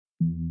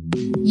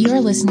You are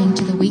listening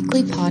to the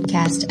weekly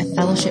podcast of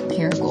Fellowship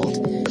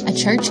Paragould, a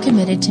church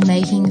committed to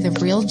making the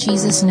real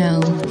Jesus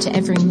known to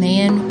every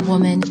man,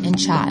 woman, and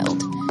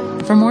child.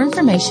 For more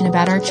information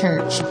about our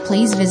church,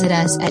 please visit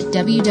us at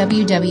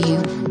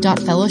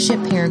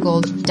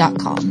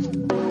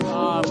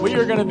www.fellowshipparagould.com. We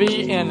are going to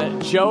be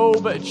in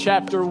Job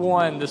chapter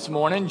 1 this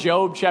morning.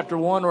 Job chapter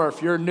 1, or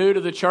if you're new to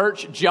the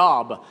church,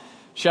 Job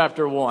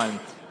chapter 1.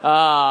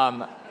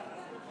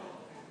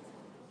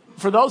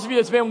 For those of you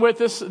that's been with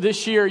us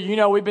this year, you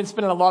know we've been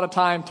spending a lot of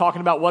time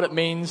talking about what it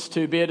means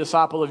to be a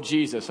disciple of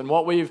Jesus. And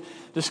what we've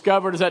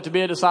discovered is that to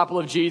be a disciple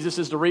of Jesus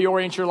is to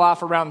reorient your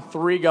life around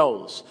three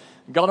goals.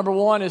 Goal number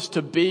one is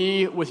to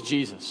be with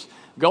Jesus.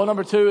 Goal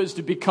number two is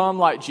to become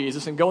like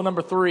Jesus. And goal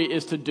number three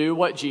is to do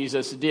what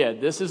Jesus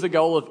did. This is the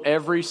goal of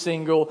every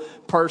single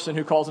person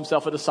who calls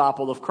himself a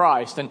disciple of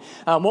Christ. And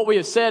what we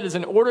have said is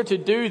in order to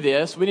do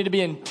this, we need to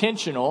be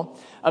intentional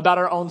about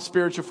our own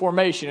spiritual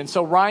formation. And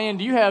so, Ryan,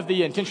 do you have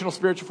the intentional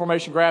spiritual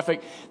formation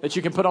graphic that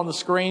you can put on the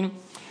screen?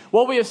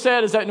 What we have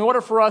said is that in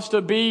order for us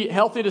to be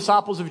healthy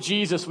disciples of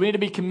Jesus, we need to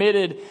be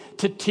committed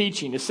to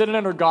teaching, to sit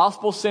under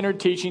gospel-centered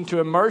teaching,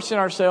 to immerse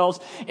ourselves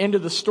into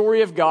the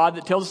story of God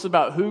that tells us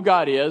about who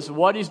God is,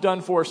 what He's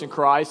done for us in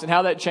Christ, and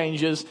how that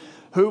changes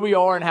who we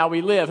are and how we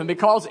live. And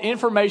because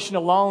information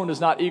alone does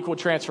not equal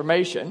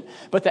transformation,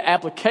 but the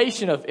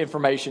application of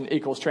information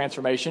equals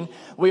transformation,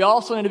 we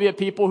also need to be a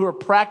people who are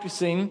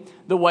practicing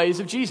the ways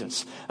of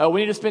Jesus.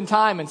 We need to spend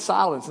time in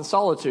silence and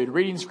solitude,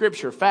 reading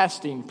scripture,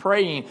 fasting,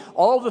 praying,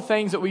 all of the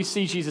things that we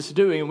see Jesus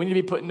doing, we need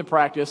to be put into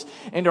practice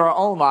into our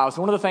own lives.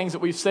 And one of the things that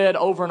we've said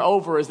over and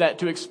over is that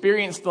to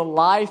experience the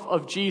life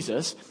of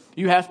Jesus,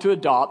 you have to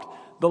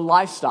adopt the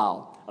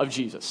lifestyle of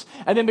Jesus.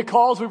 And then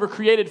because we were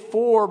created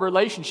for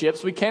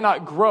relationships, we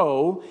cannot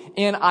grow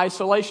in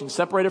isolation,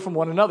 separated from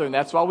one another. And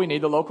that's why we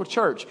need the local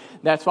church.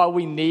 That's why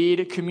we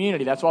need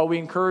community. That's why we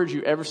encourage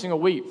you every single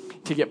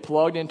week to get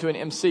plugged into an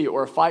MC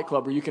or a fight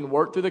club where you can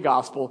work through the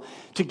gospel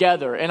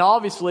together. And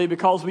obviously,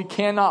 because we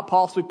cannot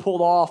possibly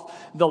pull off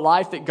the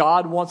life that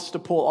God wants us to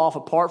pull off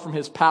apart from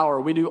His power,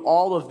 we do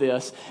all of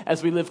this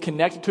as we live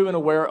connected to and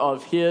aware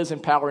of His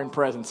empowering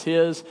presence,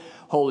 His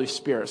Holy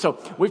Spirit.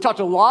 So we've talked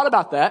a lot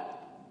about that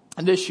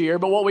this year,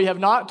 but what we have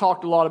not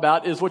talked a lot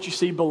about is what you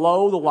see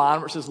below the line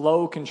where it says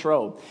low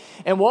control.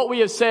 And what we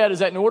have said is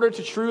that in order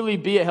to truly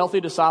be a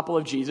healthy disciple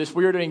of Jesus,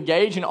 we are to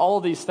engage in all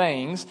of these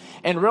things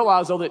and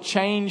realize, though, that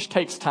change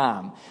takes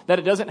time, that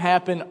it doesn't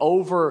happen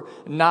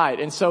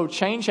overnight. And so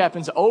change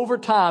happens over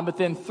time, but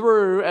then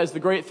through, as the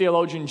great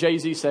theologian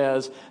Jay-Z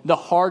says, the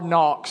hard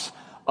knocks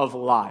of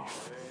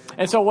life.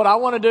 And so what I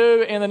want to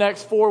do in the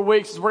next 4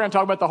 weeks is we're going to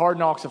talk about the hard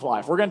knocks of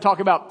life. We're going to talk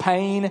about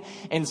pain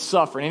and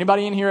suffering.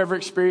 Anybody in here ever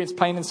experienced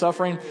pain and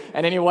suffering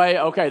in any way?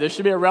 Okay, this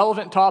should be a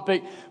relevant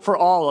topic for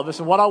all of us.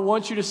 And what I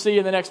want you to see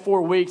in the next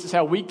 4 weeks is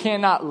how we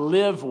cannot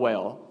live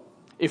well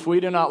if we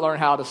do not learn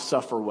how to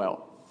suffer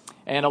well.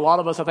 And a lot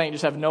of us, I think,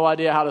 just have no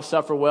idea how to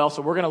suffer well.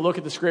 So we're going to look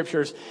at the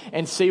scriptures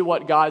and see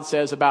what God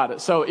says about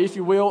it. So if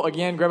you will,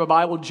 again, grab a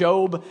Bible,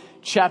 Job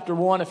chapter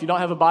 1. If you don't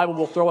have a Bible,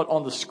 we'll throw it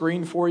on the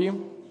screen for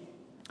you.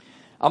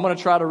 I'm going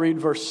to try to read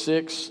verse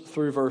 6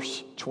 through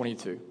verse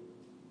 22.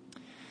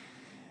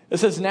 It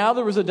says, "Now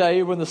there was a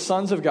day when the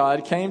sons of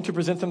God came to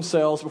present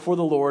themselves before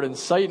the Lord, and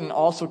Satan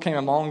also came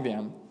among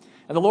them.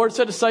 And the Lord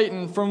said to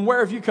Satan, 'From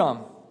where have you come?'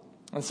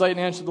 And Satan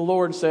answered the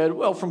Lord and said,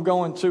 'Well, from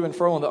going to and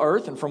fro on the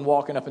earth, and from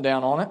walking up and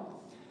down on it.'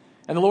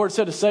 And the Lord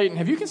said to Satan,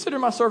 'Have you considered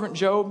my servant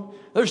Job?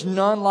 There's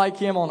none like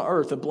him on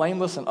earth, a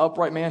blameless and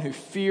upright man who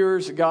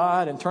fears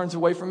God and turns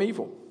away from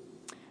evil.'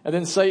 And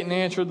then Satan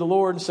answered the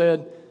Lord and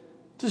said,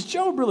 'Does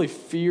Job really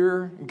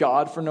fear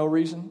God for no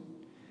reason?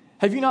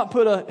 Have you not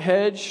put a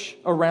hedge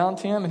around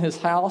him and his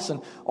house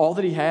and all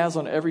that he has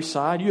on every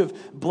side? You have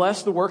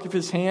blessed the work of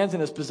his hands,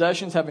 and his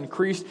possessions have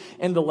increased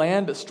in the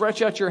land. But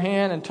stretch out your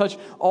hand and touch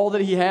all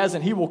that he has,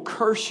 and he will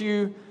curse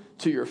you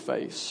to your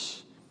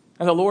face.'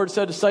 And the Lord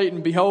said to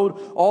Satan,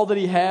 'Behold, all that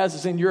he has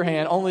is in your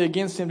hand. Only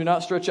against him do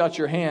not stretch out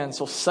your hand.'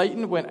 So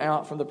Satan went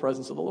out from the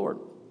presence of the Lord.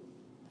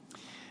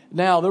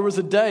 Now there was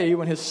a day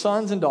when his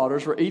sons and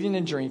daughters were eating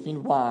and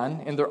drinking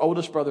wine in their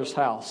oldest brother's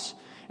house.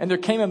 And there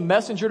came a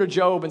messenger to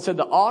Job and said,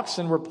 'The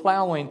oxen were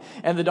plowing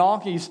and the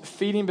donkeys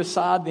feeding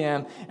beside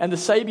them. And the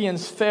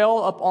Sabeans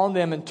fell upon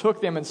them and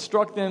took them and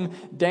struck down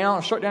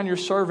your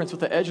servants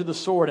with the edge of the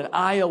sword. And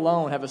I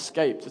alone have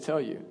escaped to tell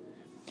you.'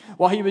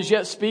 While he was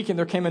yet speaking,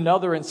 there came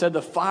another and said,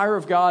 'The fire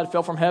of God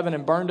fell from heaven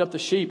and burned up the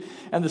sheep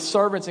and the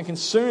servants and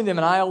consumed them.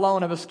 And I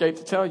alone have escaped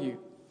to tell you.'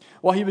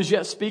 While he was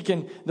yet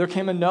speaking, there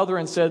came another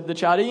and said, 'The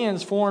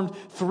Chaldeans formed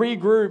 3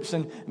 groups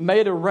and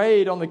made a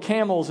raid on the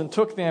camels and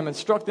took them and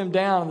struck them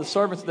down and the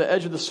servants at the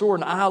edge of the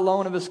sword, and I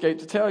alone have escaped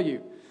to tell you.'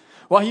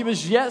 While he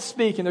was yet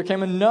speaking, there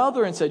came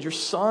another and said, 'Your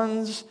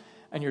sons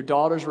and your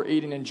daughters were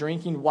eating and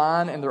drinking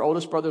wine in their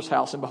oldest brother's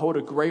house, and behold,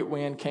 a great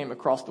wind came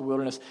across the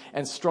wilderness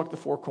and struck the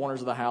 4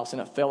 corners of the house,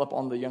 and it fell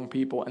upon the young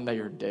people, and they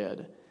are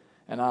dead.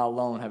 And I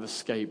alone have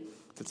escaped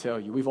to tell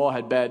you.'" We've all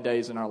had bad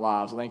days in our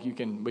lives. I think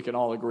we can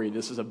all agree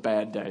this is a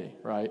bad day,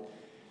 right?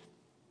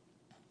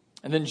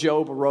 And then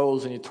Job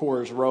arose and he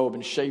tore his robe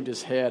and shaved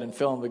his head and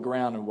fell on the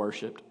ground and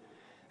worshipped.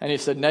 And he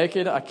said,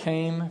 naked I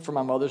came from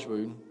my mother's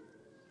womb,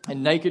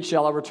 and naked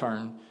shall I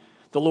return.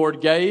 The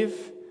Lord gave,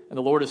 and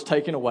the Lord has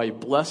taken away.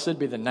 Blessed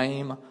be the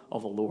name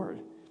of the Lord.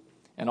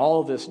 And all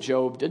of this,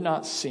 Job did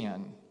not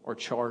sin or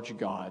charge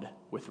God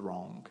with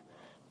wrong.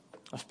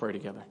 Let's pray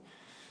together.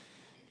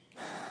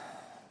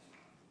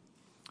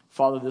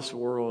 Father, this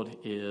world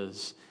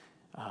is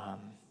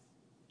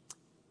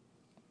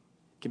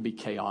can be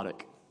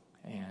chaotic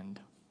and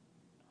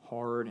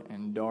hard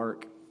and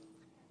dark.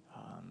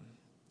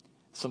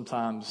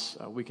 Sometimes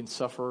we can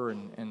suffer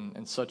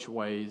in such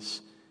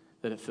ways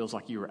that it feels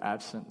like you are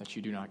absent, that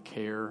you do not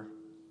care,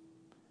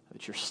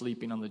 that you're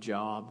sleeping on the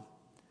job,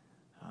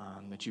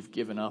 that you've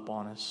given up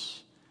on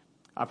us.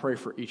 I pray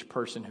for each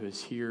person who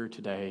is here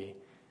today.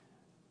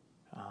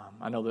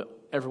 I know that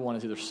everyone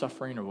is either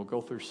suffering or will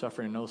go through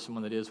suffering. I know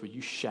someone that is. Will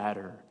you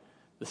shatter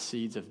the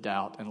seeds of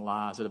doubt and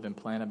lies that have been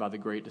planted by the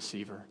great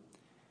deceiver?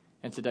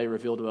 And today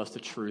reveal to us the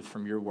truth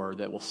from your word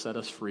that will set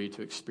us free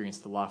to experience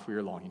the life we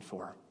are longing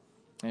for.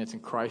 And it's in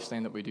Christ's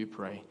name that we do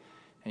pray.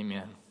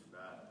 Amen.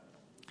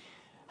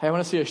 Hey, I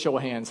want to see a show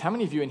of hands. How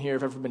many of you in here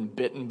have ever been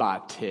bitten by a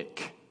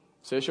tick?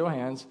 See a show of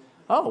hands.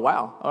 Oh,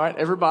 wow. All right,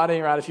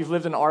 everybody, right? If you've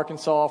lived in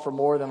Arkansas for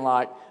more than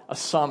like a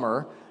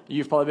summer,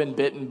 you've probably been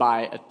bitten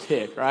by a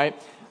tick, right?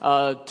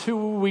 2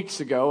 weeks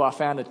ago, I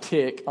found a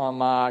tick on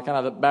my kind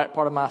of the back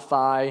part of my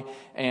thigh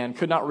and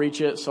could not reach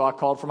it. So I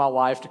called for my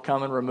wife to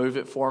come and remove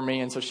it for me.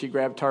 And so she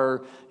grabbed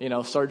her,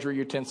 surgery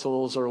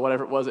utensils or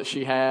whatever it was that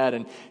she had.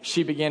 And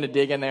she began to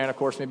dig in there. And of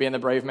course, me being the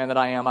brave man that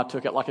I am, I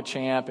took it like a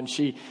champ. And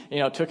she,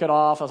 took it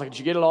off. I was like, did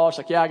you get it all? She's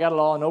like, yeah, I got it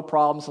all. No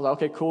problem. So I was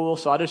like, okay, cool.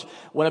 So I just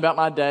went about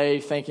my day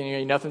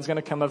thinking, nothing's going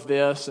to come of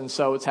this. And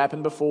so it's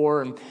happened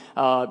before. And,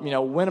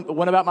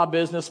 went about my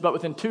business. But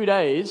within 2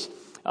 days,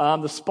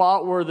 the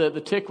spot where the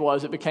tick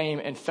was, it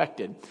became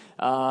infected.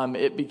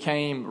 It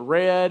became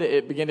red.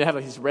 It began to have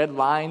these red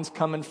lines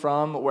coming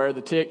from where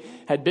the tick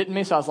had bitten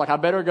me. So I was like, I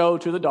better go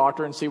to the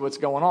doctor and see what's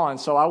going on.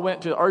 So I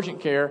went to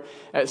urgent care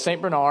at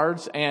St.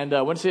 Bernard's and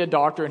went to see a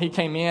doctor. And he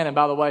came in. And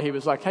by the way, he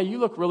was like, hey, you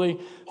look really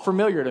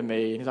familiar to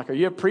me. And he's like, are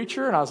you a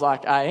preacher? And I was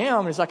like, I am.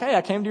 And he's like, hey,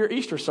 I came to your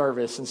Easter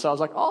service. And so I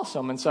was like,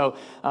 awesome. And so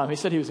he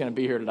said he was going to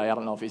be here today. I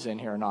don't know if he's in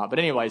here or not. But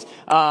anyways,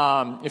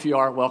 if you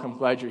are, welcome.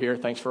 Glad you're here.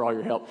 Thanks for all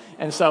your help.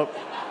 And so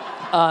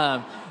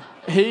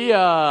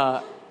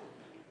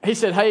he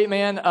said, hey,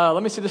 man,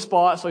 let me see the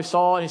spot. So he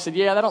saw it, and he said,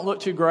 yeah, that don't look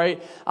too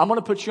great. I'm going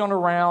to put you on a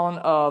round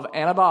of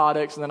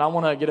antibiotics, and then I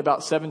want to get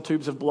about 7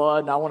 tubes of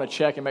blood, and I want to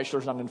check and make sure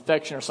there's not an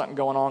infection or something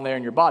going on there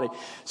in your body.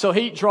 So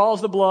he draws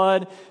the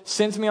blood,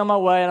 sends me on my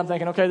way, and I'm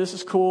thinking, okay, this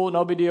is cool,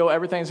 no big deal,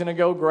 everything's going to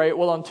go great.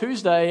 Well, on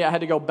Tuesday, I had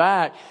to go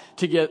back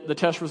to get the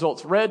test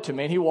results read to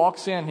me, and he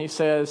walks in, and he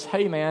says,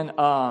 hey, man,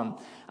 I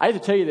hate to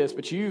tell you this,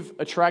 but you've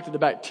attracted the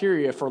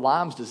bacteria for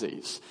Lyme's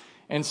disease.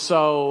 And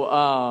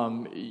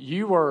so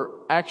you were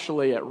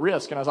actually at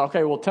risk. And I was like,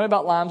 okay, well, tell me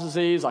about Lyme's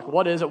disease. Like,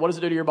 what is it? What does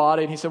it do to your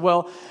body? And he said,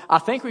 well, I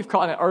think we've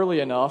caught it early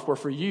enough where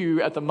for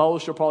you, at the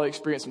most, you'll probably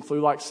experience some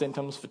flu-like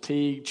symptoms,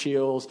 fatigue,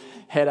 chills,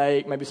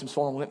 headache, maybe some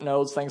swollen lymph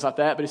nodes, things like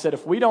that. But he said,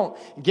 if we don't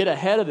get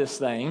ahead of this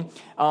thing,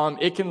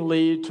 it can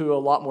lead to a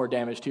lot more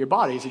damage to your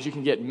body. He said, you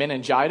can get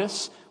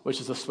meningitis, which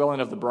is the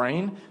swelling of the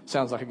brain.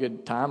 Sounds like a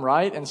good time,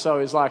 right? And so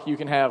it's like you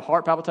can have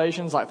heart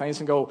palpitations, like things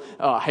can go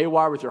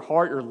haywire with your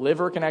heart. Your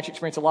liver can actually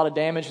experience a lot of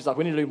damage. It's like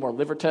we need to do more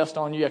liver tests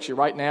on you actually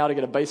right now to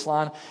get a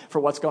baseline for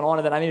what's going on.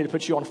 And then I need to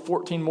put you on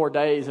 14 more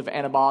days of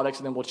antibiotics,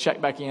 and then we'll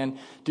check back in,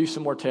 do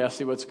some more tests,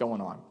 see what's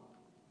going on.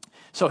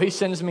 So he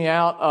sends me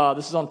out.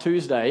 This is on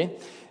Tuesday,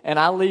 and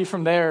I leave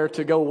from there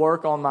to go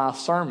work on my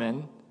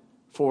sermon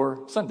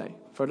for Sunday,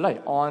 for today,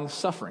 on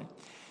suffering.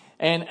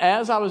 And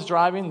as I was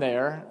driving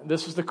there,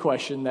 this was the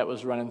question that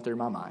was running through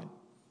my mind.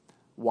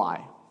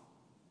 Why?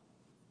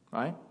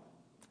 Right?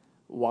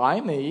 Why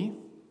me?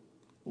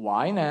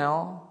 Why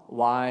now?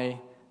 Why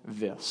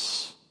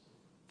this?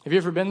 Have you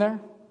ever been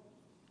there?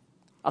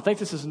 I think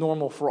this is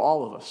normal for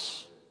all of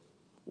us.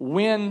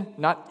 When,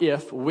 not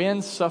if,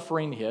 when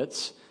suffering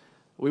hits,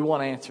 we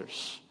want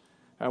answers.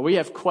 We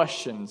have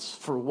questions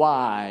for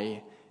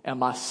why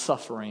am I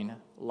suffering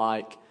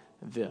like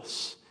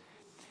this?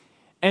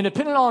 And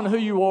depending on who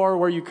you are,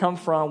 where you come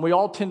from, we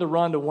all tend to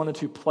run to one or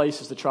two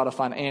places to try to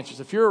find answers.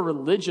 If you're a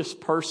religious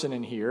person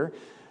in here,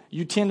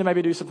 you tend to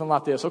maybe do something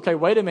like this. Okay,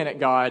 wait a minute,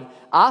 God.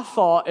 I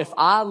thought if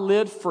I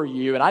lived for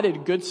you and I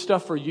did good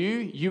stuff for you,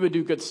 you would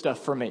do good stuff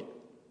for me.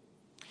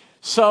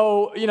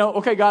 So,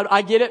 okay, God,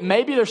 I get it.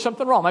 Maybe there's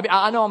something wrong. Maybe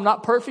I know I'm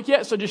not perfect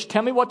yet, so just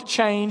tell me what to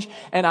change,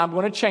 and I'm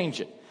going to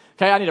change it.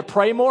 Okay, I need to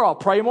pray more. I'll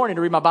pray more. I need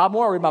to read my Bible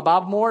more. I'll read my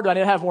Bible more. Do I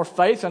need to have more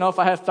faith? I know if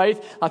I have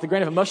faith like the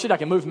grain of a mustard, I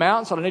can move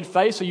mountains. So I need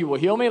faith so you will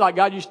heal me. Like,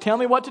 God, you just tell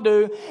me what to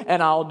do,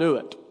 and I'll do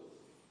it.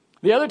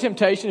 The other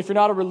temptation, if you're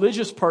not a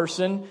religious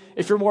person,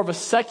 if you're more of a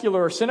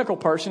secular or cynical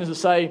person, is to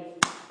say,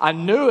 I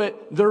knew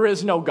it, there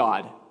is no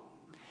God.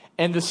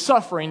 And the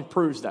suffering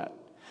proves that.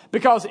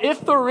 Because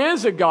if there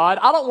is a God,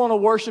 I don't want to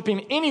worship him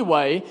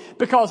anyway,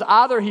 because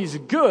either he's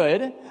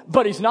good,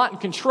 but he's not in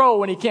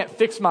control and he can't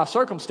fix my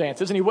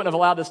circumstances, and he wouldn't have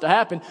allowed this to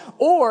happen,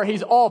 or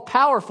he's all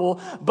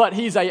powerful, but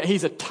he's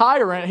a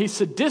tyrant, he's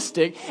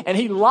sadistic, and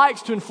he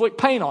likes to inflict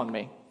pain on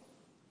me.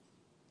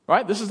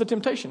 Right? This is the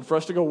temptation for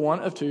us to go one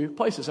of two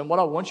places. And what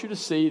I want you to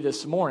see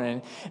this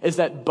morning is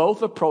that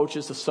both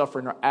approaches to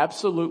suffering are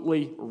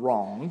absolutely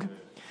wrong.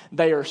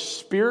 They are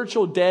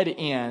spiritual dead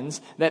ends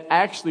that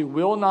actually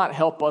will not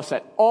help us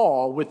at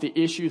all with the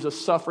issues of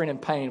suffering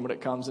and pain when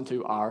it comes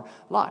into our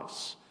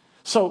lives.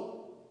 So,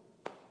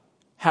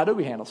 how do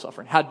we handle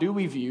suffering? How do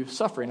we view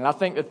suffering? And I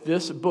think that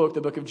this book, the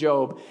book of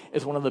Job,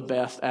 is one of the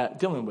best at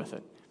dealing with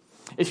it.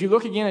 If you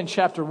look again in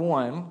chapter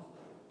 1,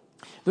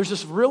 there's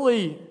this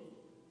really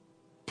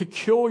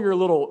peculiar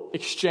little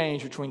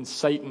exchange between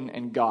Satan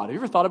and God. Have you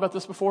ever thought about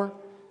this before?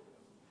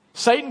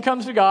 Satan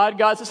comes to God.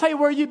 God says, hey,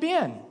 where have you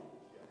been?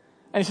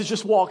 And he says,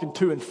 just walking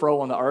to and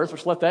fro on the earth.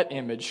 Which let that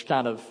image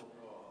kind of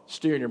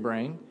steer in your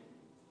brain.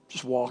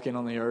 Just walking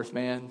on the earth,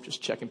 man.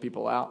 Just checking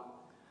people out.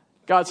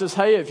 God says,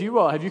 hey, have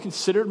you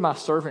considered my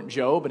servant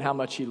Job and how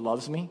much he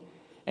loves me?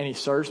 And he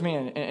serves me.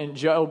 And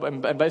Job,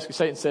 and basically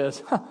Satan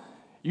says,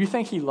 you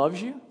think he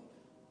loves you?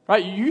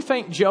 Right? You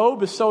think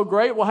Job is so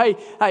great? Well, hey,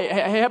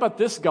 how about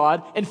this,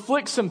 God?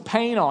 Inflict some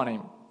pain on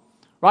him.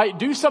 Right?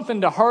 Do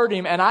something to hurt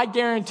him. And I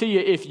guarantee you,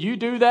 if you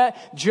do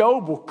that,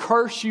 Job will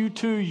curse you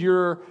to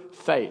your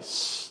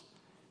face.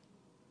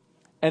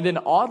 And then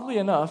oddly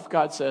enough,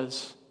 God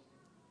says,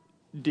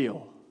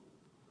 deal.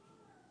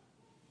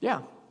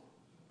 Yeah.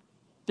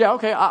 Yeah,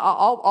 okay,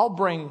 I'll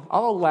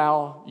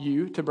allow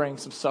you to bring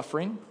some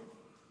suffering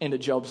into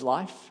Job's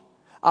life.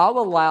 I'll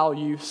allow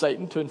you,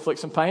 Satan, to inflict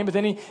some pain. But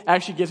then he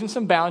actually gives him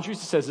some boundaries.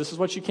 He says, this is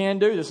what you can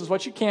do. This is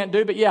what you can't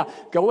do. But yeah,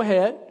 go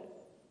ahead.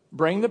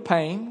 Bring the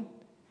pain.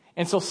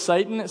 And so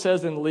Satan, it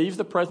says, then leaves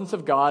the presence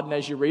of God. And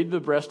as you read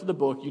the rest of the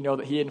book, you know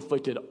that he had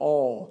inflicted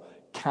all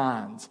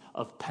kinds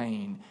of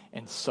pain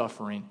and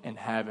suffering and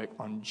havoc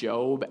on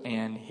Job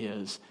and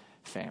his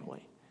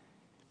family.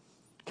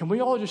 Can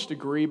we all just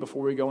agree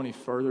before we go any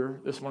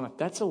further this morning?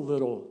 That's a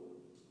little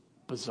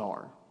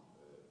bizarre.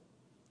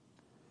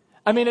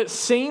 I mean, it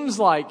seems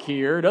like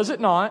here, does it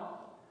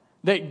not,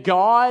 that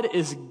God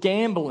is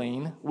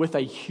gambling with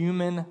a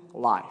human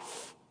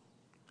life,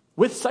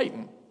 with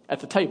Satan at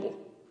the table.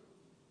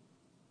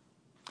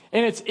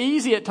 And it's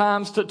easy at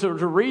times to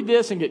read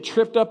this and get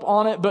tripped up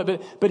on it,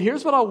 but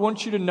here's what I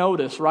want you to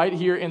notice right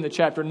here in the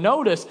chapter.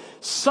 Notice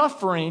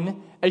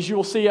suffering, as you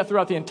will see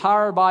throughout the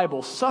entire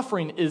Bible,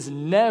 suffering is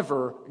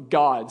never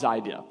God's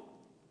idea.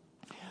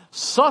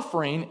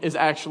 Suffering is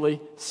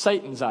actually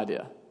Satan's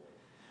idea.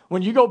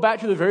 When you go back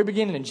to the very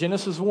beginning in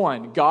Genesis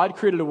 1, God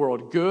created a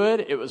world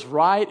good, it was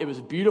right, it was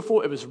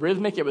beautiful, it was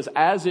rhythmic, it was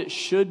as it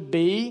should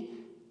be.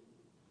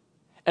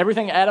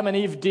 Everything Adam and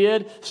Eve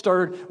did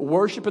stirred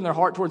worship in their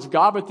heart towards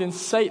God, but then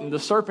Satan, the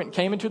serpent,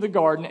 came into the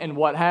garden, and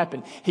what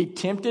happened? He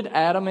tempted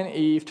Adam and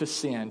Eve to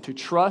sin, to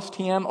trust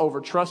him over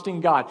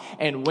trusting God.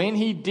 And when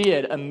he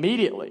did,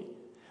 immediately,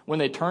 when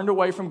they turned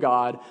away from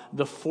God,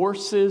 the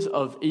forces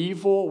of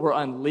evil were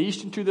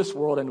unleashed into this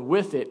world, and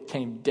with it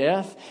came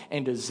death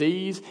and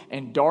disease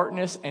and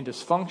darkness and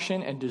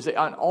dysfunction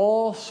and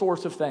all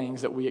sorts of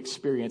things that we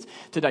experience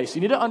today. So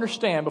you need to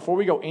understand, before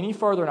we go any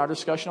further in our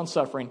discussion on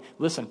suffering,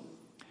 listen,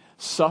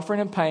 suffering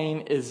and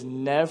pain is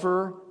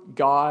never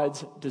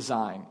God's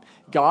design.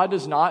 God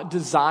does not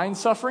design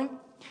suffering.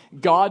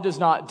 God does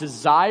not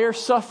desire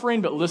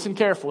suffering, but listen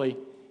carefully.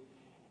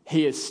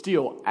 He is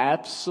still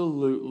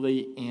absolutely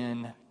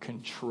in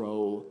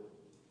control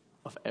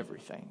of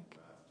everything.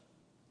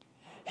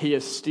 He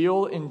is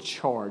still in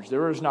charge.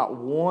 There is not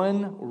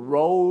one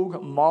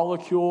rogue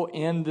molecule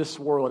in this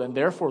world. And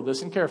therefore,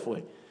 listen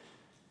carefully.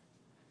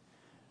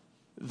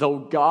 Though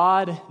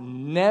God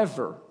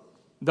never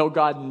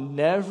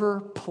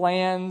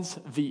plans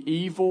the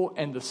evil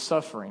and the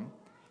suffering,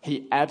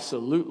 he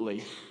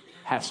absolutely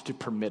has to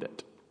permit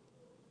it.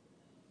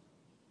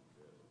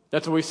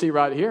 That's what we see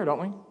right here,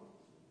 don't we?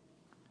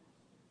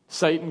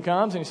 Satan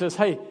comes and he says,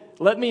 hey,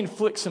 let me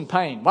inflict some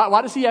pain.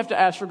 Why does he have to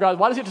ask for God?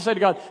 Why does he have to say to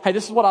God, hey,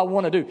 this is what I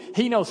want to do?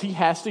 He knows he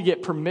has to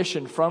get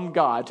permission from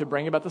God to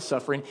bring about the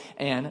suffering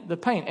and the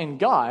pain. And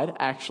God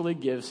actually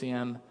gives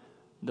him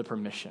the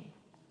permission.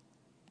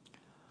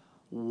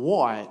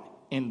 What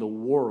in the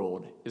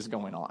world is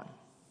going on?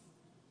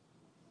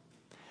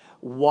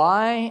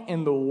 Why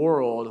in the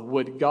world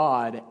would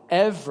God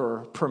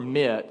ever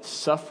permit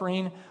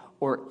suffering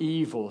or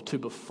evil to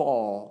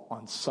befall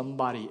on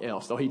somebody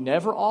else? Though he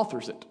never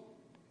authors it.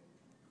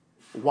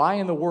 Why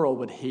in the world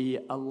would he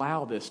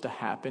allow this to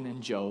happen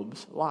in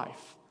Job's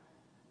life?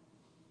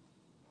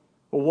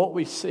 Well, what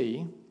we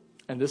see,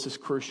 and this is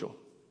crucial,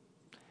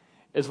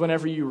 is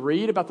whenever you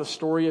read about the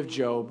story of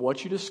Job,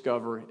 what you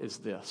discover is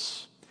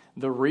this.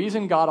 The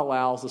reason God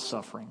allows the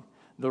suffering,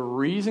 the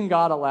reason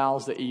God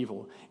allows the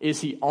evil,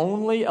 is he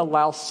only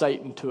allows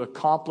Satan to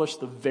accomplish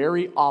the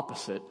very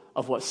opposite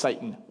of what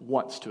Satan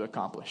wants to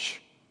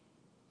accomplish.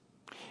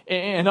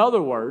 In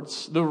other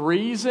words, the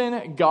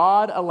reason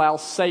God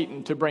allows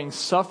Satan to bring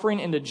suffering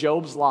into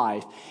Job's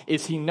life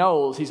is he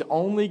knows he's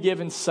only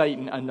given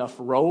Satan enough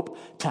rope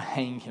to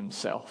hang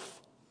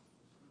himself.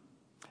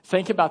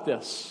 Think about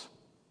this.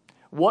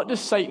 What does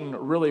Satan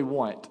really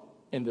want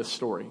in this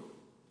story?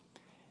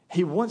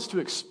 He wants to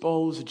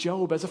expose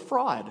Job as a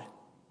fraud.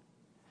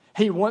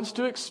 He wants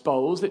to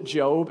expose that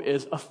Job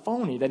is a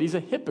phony, that he's a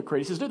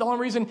hypocrite. He says, dude, the only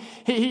reason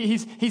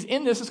he's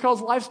in this is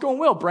because life's going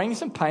well. Bring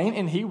some pain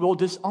and he will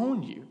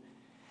disown you.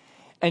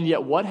 And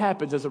yet what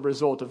happens as a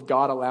result of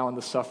God allowing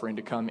the suffering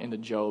to come into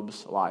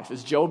Job's life?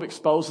 Is Job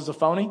exposed as a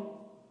phony?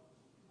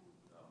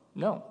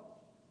 No.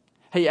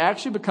 He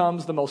actually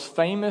becomes the most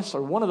famous,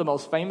 or one of the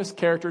most famous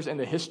characters in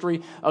the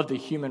history of the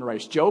human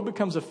race. Job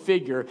becomes a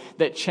figure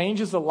that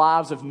changes the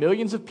lives of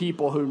millions of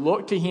people who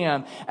look to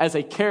him as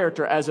a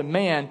character, as a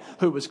man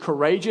who was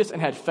courageous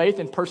and had faith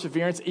and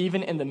perseverance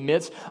even in the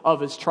midst of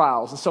his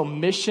trials. And so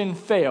mission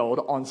failed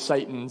on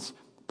Satan's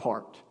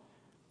part.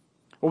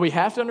 What we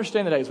have to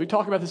understand today as we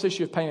talk about this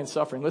issue of pain and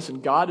suffering,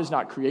 listen, God does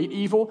not create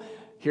evil.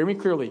 Hear me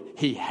clearly.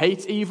 He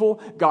hates evil.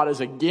 God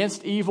is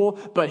against evil,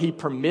 but he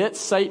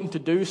permits Satan to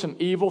do some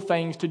evil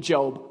things to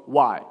Job.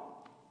 Why?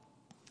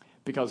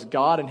 Because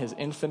God in his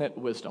infinite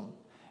wisdom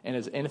and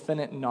his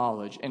infinite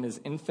knowledge and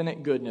his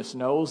infinite goodness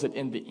knows that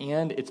in the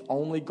end, it's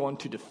only going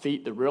to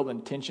defeat the real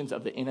intentions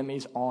of the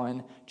enemies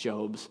on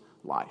Job's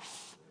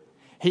life.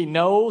 He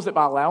knows that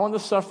by allowing the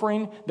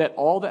suffering, that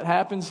all that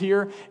happens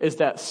here is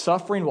that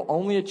suffering will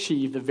only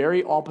achieve the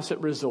very opposite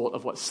result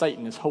of what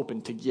Satan is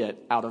hoping to get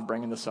out of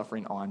bringing the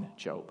suffering on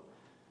Job.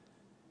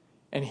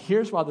 And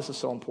here's why this is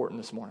so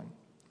important this morning.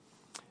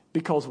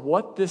 Because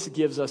what this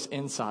gives us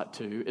insight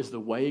to is the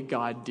way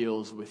God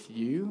deals with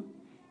you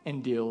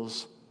and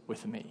deals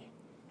with me.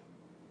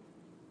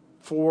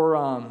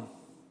 For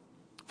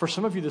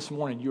some of you this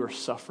morning, you are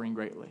suffering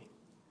greatly.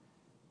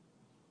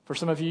 For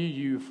some of you,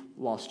 you've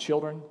lost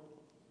children,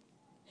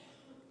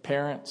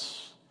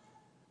 parents.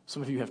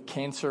 Some of you have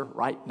cancer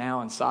right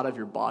now inside of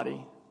your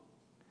body.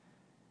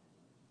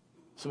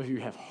 Some of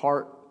you have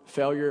heart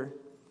failure.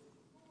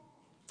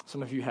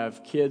 Some of you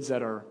have kids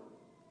that are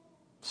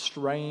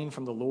straying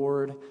from the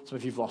Lord. Some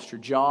of you have lost your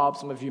job.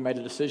 Some of you made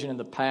a decision in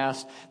the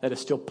past that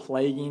is still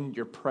plaguing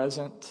your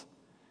present.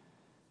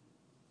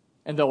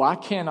 And though I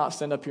cannot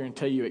stand up here and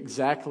tell you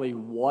exactly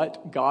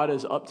what God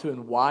is up to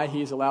and why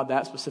he's allowed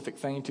that specific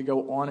thing to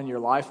go on in your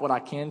life, what I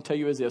can tell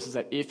you is this, is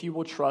that if you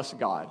will trust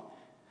God,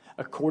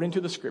 according to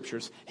the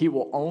scriptures, he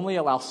will only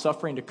allow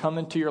suffering to come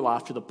into your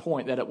life to the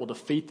point that it will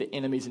defeat the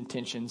enemy's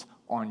intentions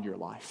on your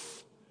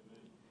life.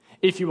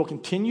 If you will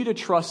continue to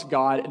trust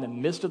God in the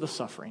midst of the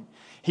suffering,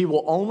 he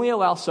will only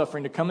allow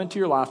suffering to come into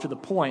your life to the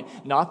point,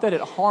 not that it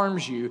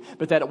harms you,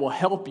 but that it will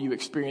help you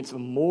experience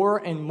more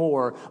and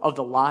more of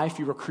the life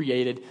you were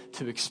created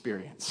to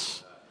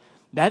experience.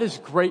 That is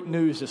great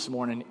news this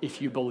morning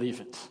if you believe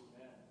it.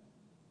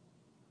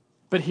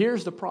 But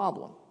here's the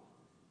problem.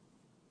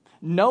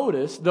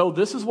 Notice, though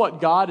this is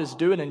what God is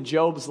doing in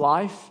Job's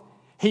life,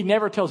 he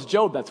never tells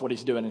Job that's what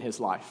he's doing in his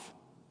life.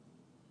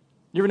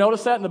 You ever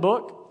notice that in the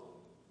book?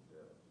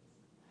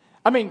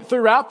 I mean,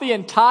 throughout the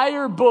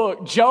entire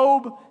book,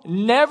 Job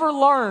never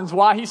learns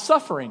why he's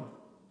suffering.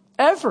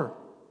 Ever.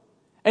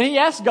 And he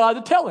asks God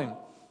to tell him.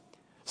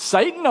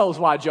 Satan knows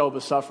why Job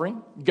is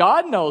suffering.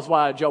 God knows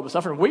why Job is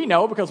suffering. We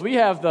know because we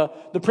have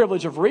the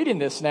privilege of reading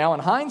this now in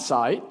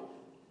hindsight.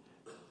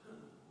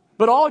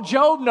 But all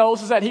Job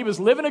knows is that he was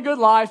living a good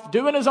life,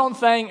 doing his own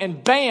thing,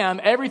 and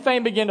bam,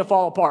 everything began to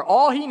fall apart.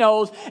 All he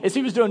knows is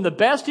he was doing the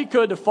best he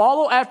could to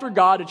follow after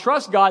God, to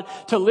trust God,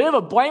 to live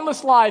a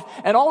blameless life,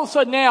 and all of a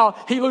sudden now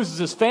he loses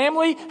his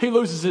family, he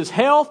loses his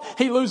health,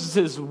 he loses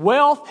his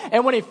wealth,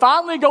 and when he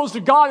finally goes to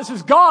God and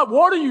says, God,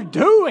 what are you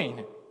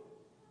doing?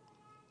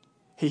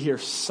 He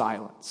hears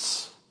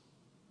silence.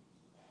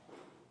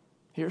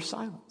 He hears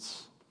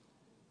silence.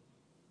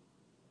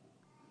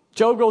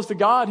 Job goes to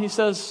God and he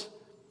says,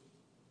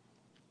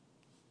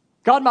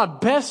 God, my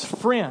best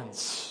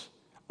friends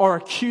are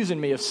accusing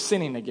me of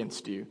sinning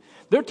against you.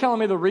 They're telling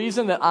me the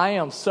reason that I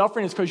am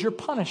suffering is because you're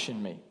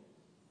punishing me.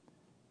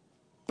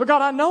 But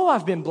God, I know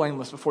I've been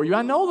blameless before you.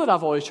 I know that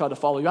I've always tried to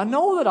follow you. I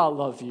know that I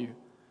love you.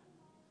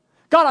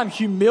 God, I'm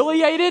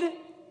humiliated.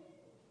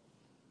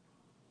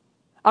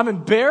 I'm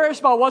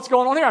embarrassed by what's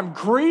going on here. I'm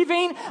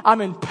grieving.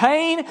 I'm in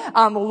pain.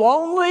 I'm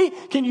lonely.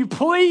 Can you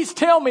please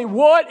tell me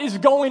what is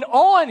going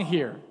on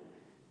here?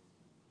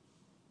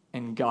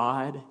 And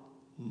God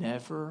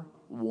never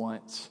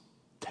once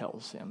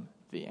tells him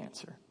the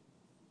answer.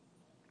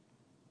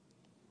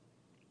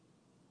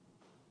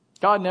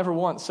 God never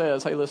once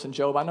says, hey, listen,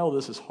 Job, I know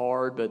this is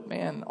hard, but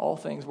man, all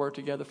things work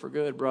together for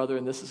good, brother,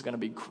 and this is going to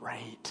be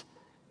great.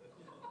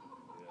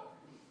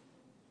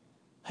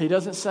 He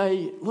doesn't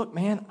say, look,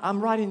 man,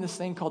 I'm writing this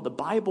thing called the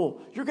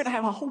Bible. You're going to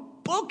have a whole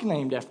book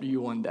named after you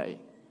one day.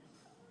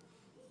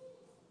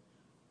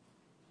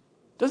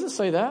 Doesn't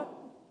say that.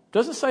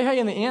 Doesn't say, hey,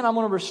 in the end, I'm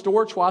going to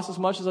restore twice as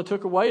much as I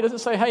took away. It doesn't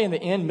say, hey, in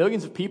the end,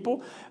 millions of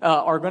people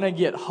are going to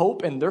get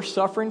hope in their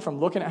suffering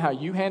from looking at how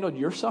you handled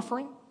your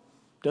suffering.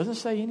 Doesn't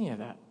say any of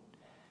that.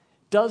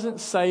 Doesn't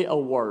say a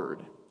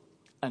word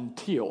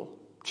until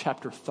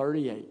chapter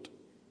 38.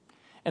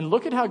 And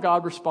look at how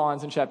God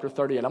responds in chapter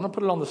 38. I'm going to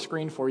put it on the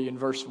screen for you in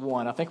verse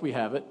 1. I think we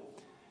have it.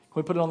 Can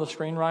we put it on the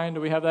screen, Ryan?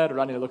 Do we have that? Or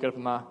do I need to look it up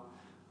in my...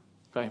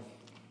 Okay.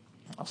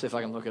 I'll see if I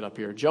can look it up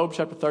here. Job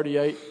chapter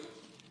 38.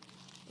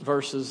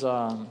 Verses,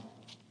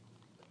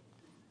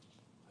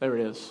 there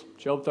it is,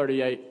 Job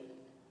 38,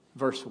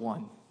 verse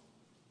 1.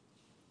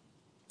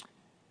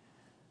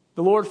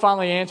 The Lord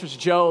finally answers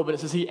Job, and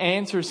it says he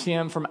answers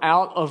him from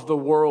out of the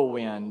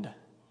whirlwind.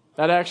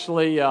 That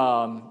actually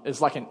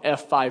is like an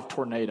F5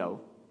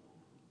 tornado.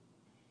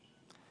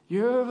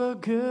 You're a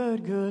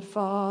good, good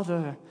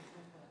father.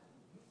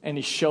 And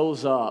he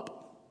shows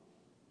up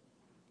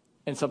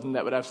in something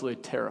that would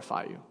absolutely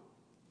terrify you.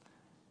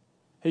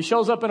 He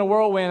shows up in a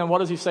whirlwind, and what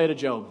does he say to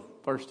Job?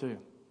 Verse 2.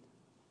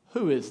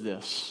 Who is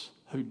this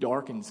who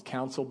darkens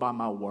counsel by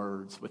my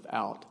words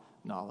without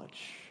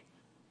knowledge?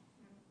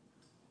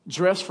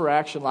 Dress for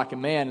action like a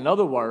man. In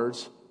other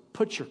words,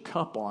 put your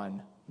cup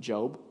on,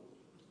 Job.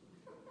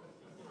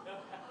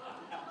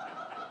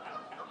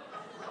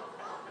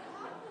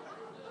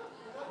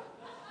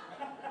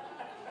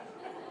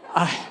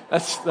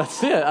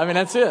 That's it. I mean,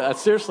 that's it.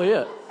 That's seriously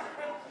it.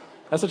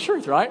 That's the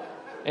truth, right?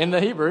 In the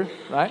Hebrew,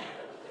 right?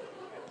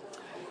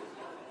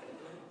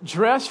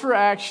 Dress for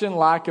action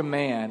like a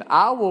man.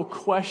 I will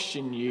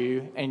question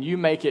you, and you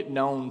make it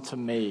known to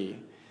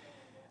me.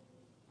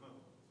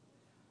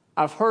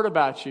 I've heard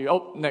about you.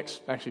 Oh,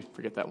 next. Actually,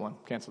 forget that one.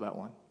 Cancel that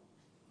one.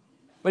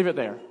 Leave it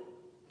there.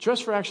 Dress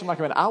for action like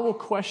a man. I will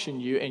question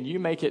you, and you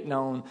make it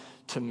known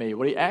to me.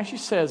 What he actually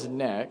says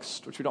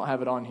next, which we don't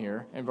have it on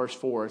here, in verse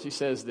 4, is he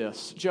says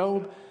this.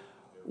 Job,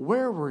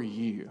 where were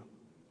you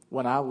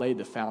when I laid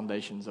the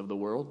foundations of the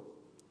world?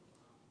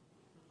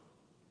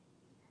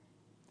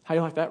 How do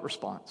you like that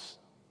response?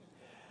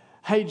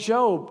 Hey,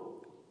 Job,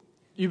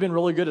 you've been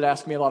really good at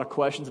asking me a lot of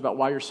questions about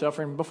why you're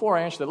suffering. Before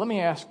I answer that, let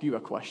me ask you a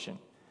question.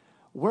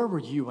 Where were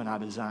you when I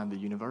designed the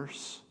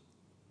universe?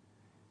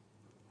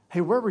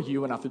 Hey, where were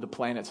you when I threw the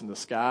planets in the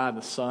sky and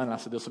the sun, and I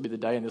said this will be the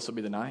day and this will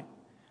be the night?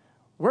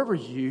 Where were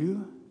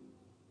you,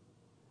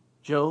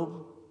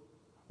 Job,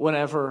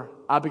 whenever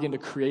I began to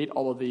create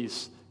all of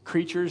these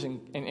creatures, and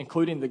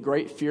including the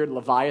great feared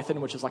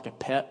Leviathan, which is like a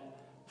pet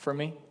for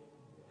me?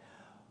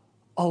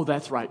 Oh,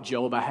 that's right,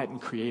 Job, I hadn't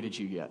created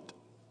you yet.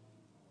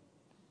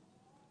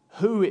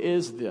 Who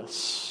is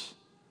this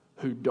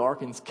who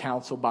darkens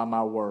counsel by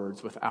my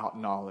words without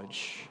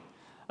knowledge?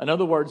 In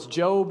other words,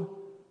 Job,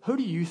 who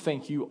do you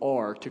think you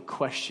are to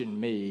question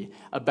me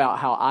about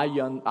how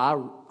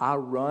I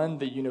run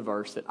the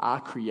universe that I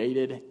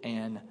created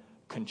and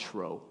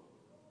control?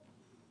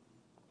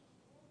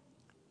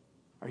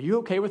 Are you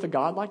okay with a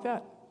God like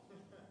that?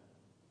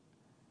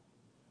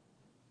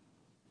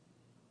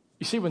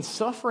 You see, when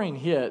suffering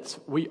hits,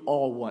 we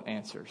all want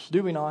answers.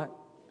 Do we not?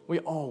 We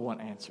all want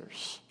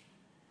answers.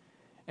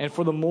 And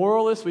for the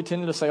moralists, we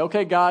tend to say,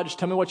 okay, God, just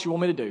tell me what you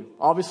want me to do.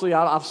 Obviously,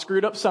 I've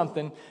screwed up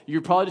something.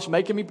 You're probably just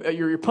making me,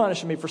 you're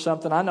punishing me for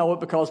something. I know it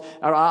because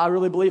I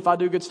really believe if I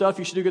do good stuff,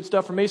 you should do good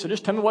stuff for me. So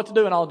just tell me what to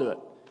do and I'll do it.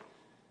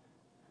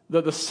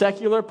 The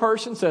secular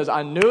person says,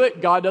 I knew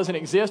it. God doesn't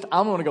exist.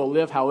 I'm going to go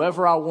live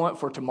however I want,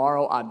 for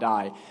tomorrow I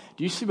die.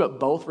 Do you see what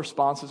both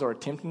responses are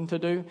attempting to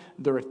do?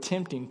 They're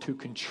attempting to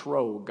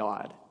control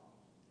God.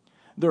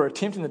 They're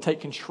attempting to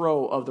take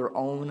control of their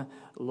own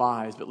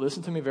lives. But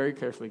listen to me very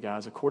carefully,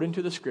 guys. According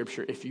to the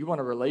Scripture, if you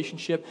want a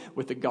relationship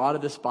with the God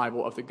of this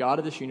Bible, of the God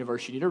of this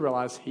universe, you need to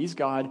realize He's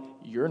God,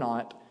 you're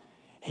not.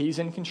 He's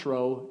in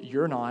control,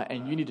 you're not,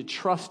 and you need to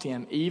trust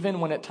Him even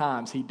when at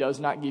times He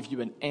does not give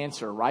you an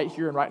answer right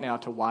here and right now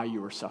to why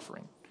you are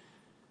suffering.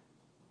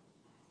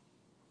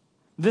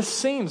 This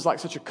seems like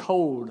such a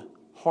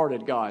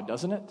cold-hearted God,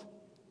 doesn't it?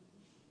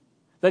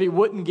 That He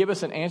wouldn't give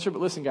us an answer.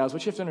 But listen, guys,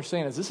 what you have to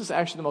understand is this is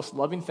actually the most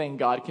loving thing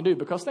God can do.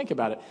 Because think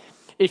about it.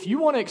 If you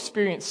want to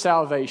experience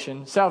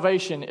salvation,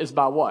 salvation is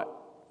by what?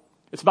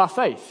 It's by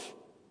faith.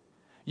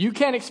 You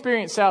can't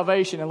experience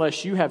salvation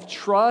unless you have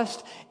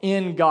trust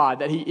in God,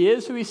 that He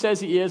is who He says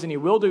He is, and He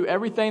will do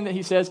everything that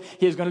He says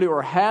He is going to do,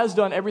 or has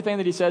done everything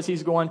that He says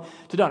He's going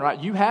to do, right?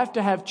 You have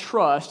to have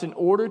trust in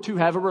order to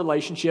have a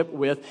relationship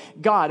with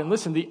God. And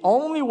listen, the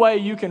only way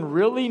you can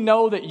really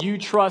know that you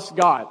trust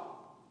God,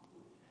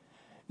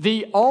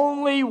 the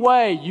only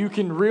way you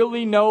can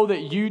really know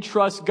that you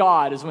trust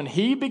God is when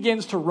He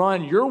begins to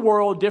run your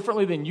world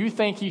differently than you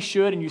think He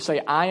should, and you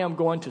say, I am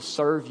going to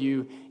serve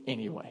you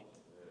anyway.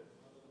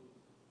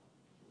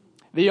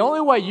 The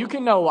only way you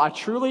can know I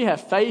truly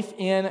have faith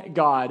in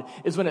God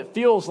is when it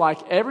feels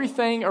like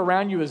everything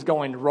around you is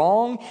going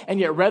wrong, and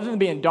yet rather than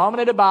being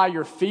dominated by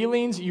your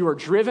feelings, you are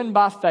driven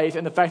by faith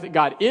and the fact that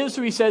God is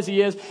who He says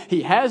He is.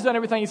 He has done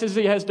everything He says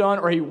He has done,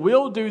 or He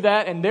will do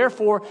that, and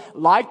therefore,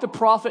 like the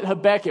prophet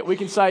Habakkuk, we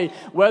can say,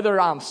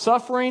 whether I'm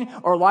suffering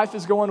or life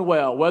is going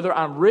well, whether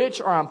I'm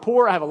rich or I'm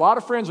poor, I have a lot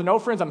of friends or no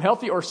friends, I'm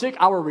healthy or sick,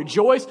 I will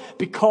rejoice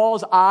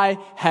because I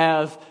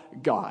have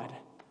God.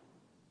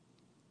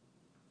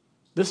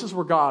 This is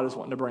where God is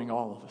wanting to bring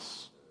all of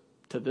us,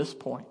 to this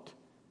point.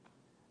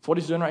 It's what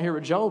He's doing right here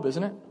with Job,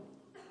 isn't it?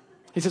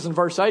 He says in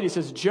verse 8, He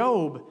says,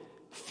 Job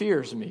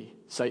fears me,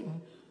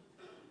 Satan.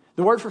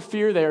 The word for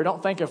fear there,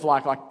 don't think of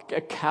like a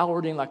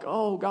cowarding, like,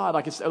 oh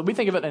God, we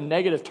think of it in a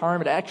negative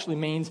term. It actually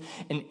means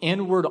an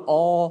inward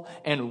awe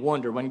and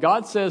wonder. When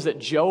God says that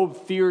Job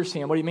fears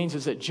Him, what He means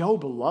is that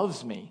Job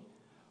loves me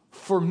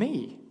for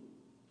me.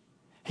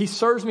 He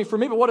serves me for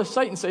me. But what does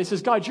Satan say? He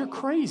says, God, you're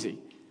crazy.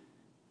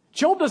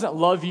 Job doesn't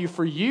love you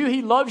for you.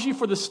 He loves you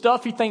for the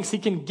stuff he thinks he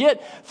can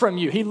get from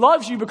you. He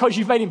loves you because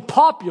you've made him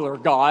popular,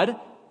 God.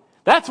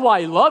 That's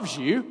why he loves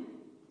you.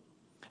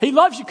 He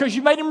loves you because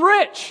you made him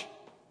rich.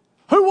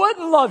 Who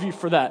wouldn't love you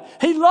for that?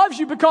 He loves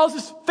you because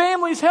his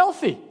family's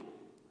healthy.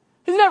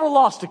 He's never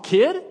lost a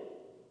kid.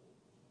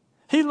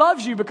 He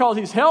loves you because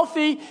he's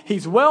healthy,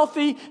 he's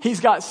wealthy, he's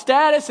got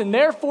status, and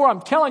therefore,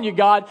 I'm telling you,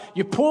 God,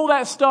 you pull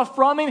that stuff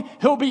from him,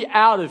 he'll be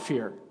out of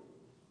here.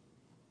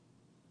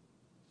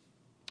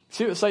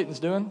 See what Satan's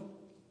doing?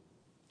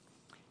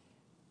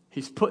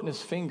 He's putting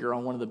his finger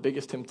on one of the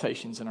biggest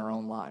temptations in our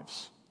own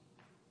lives.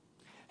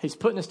 He's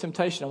putting his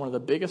temptation on one of the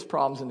biggest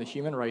problems in the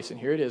human race, and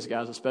here it is,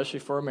 guys, especially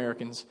for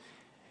Americans.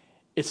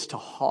 It's to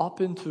hop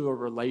into a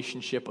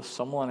relationship with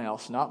someone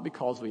else, not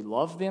because we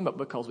love them, but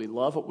because we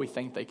love what we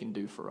think they can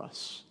do for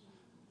us.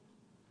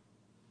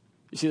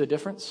 You see the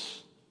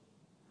difference?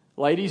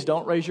 Ladies,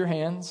 don't raise your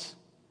hands.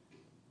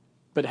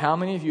 But how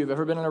many of you have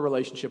ever been in a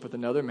relationship with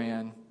another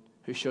man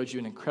who showed you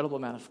an incredible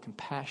amount of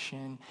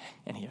compassion,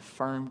 and he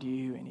affirmed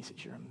you, and he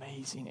said, you're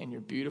amazing, and you're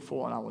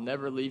beautiful, and I will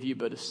never leave you,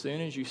 but as soon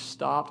as you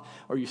stopped,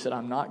 or you said,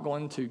 I'm not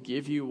going to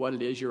give you what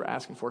it is you're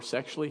asking for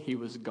sexually, he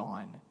was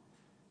gone.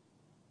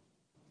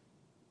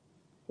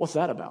 What's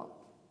that about?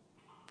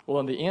 Well,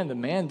 in the end, the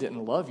man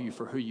didn't love you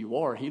for who you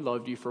are. He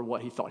loved you for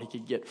what he thought he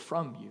could get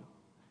from you.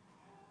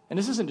 And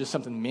this isn't just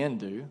something men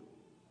do.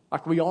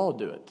 Like, we all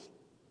do it.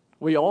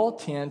 We all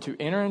tend to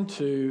enter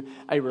into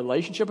a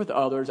relationship with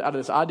others out of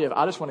this idea of,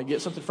 I just want to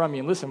get something from you.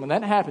 And listen, when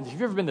that happens, if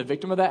you've ever been the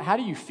victim of that, how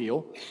do you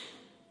feel?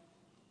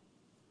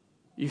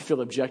 You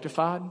feel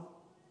objectified.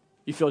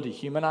 You feel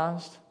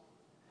dehumanized.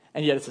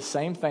 And yet it's the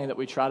same thing that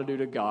we try to do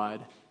to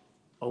God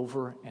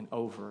over and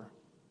over.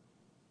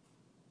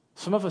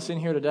 Some of us in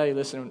here today,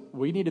 listen,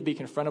 we need to be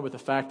confronted with the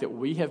fact that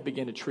we have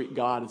begun to treat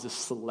God as a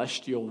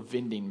celestial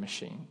vending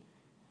machine.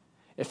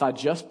 If I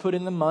just put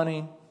in the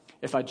money,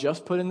 if I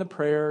just put in the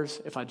prayers,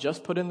 if I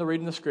just put in the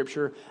reading the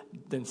scripture,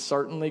 then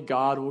certainly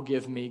God will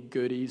give me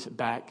goodies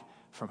back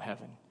from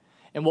heaven.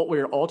 And what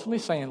we're ultimately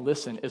saying,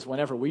 listen, is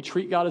whenever we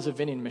treat God as a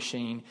vending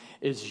machine,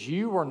 is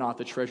you are not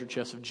the treasure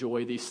chest of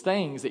joy. These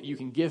things that you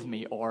can give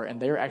me are, and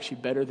they're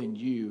actually better than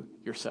you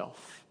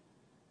yourself.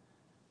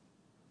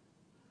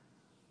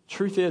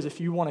 Truth is, if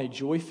you want a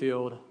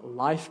joy-filled,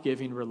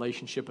 life-giving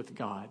relationship with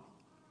God,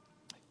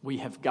 we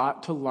have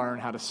got to learn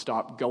how to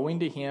stop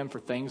going to Him for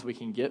things we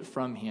can get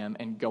from Him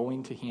and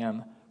going to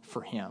Him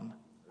for Him.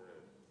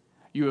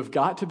 You have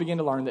got to begin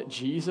to learn that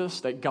Jesus,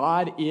 that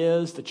God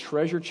is the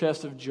treasure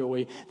chest of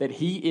joy, that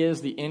He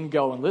is the end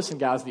goal. And listen,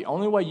 guys, the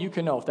only way you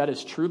can know if that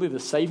is truly the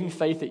saving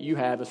faith that you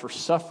have is for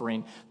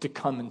suffering to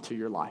come into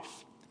your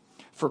life,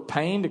 for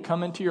pain to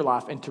come into your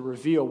life and to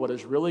reveal what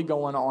is really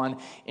going on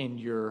in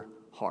your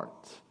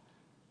heart.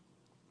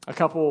 A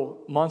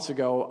couple months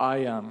ago,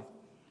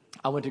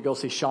 I went to go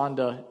see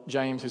Shonda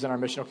James, who's in our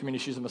missional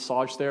community. She's a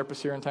massage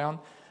therapist here in town.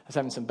 I was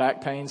having some back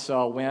pain, so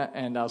I went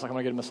and I was like, I'm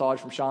going to get a massage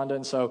from Shonda.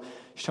 And so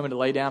she told me to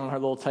lay down on her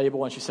little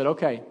table, and she said,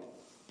 okay.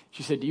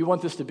 She said, do you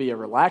want this to be a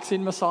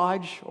relaxing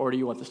massage, or do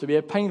you want this to be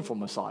a painful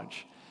massage?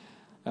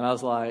 And I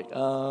was like,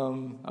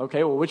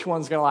 okay, well, which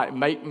one's going to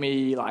make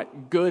me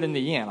good in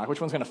the end?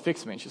 Which one's going to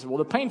fix me? And she said, well,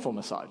 the painful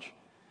massage.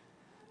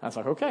 And I was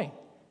like, okay.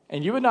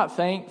 And you would not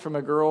think from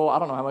a girl, I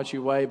don't know how much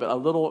you weigh, but a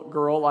little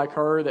girl like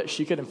her that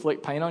she could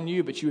inflict pain on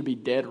you, but you would be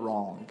dead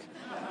wrong,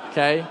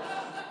 okay?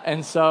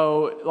 And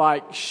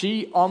so,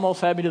 she almost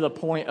had me to the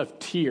point of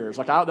tears.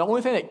 The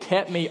only thing that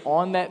kept me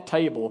on that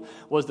table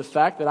was the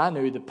fact that I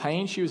knew the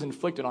pain she was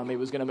inflicting on me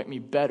was going to make me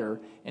better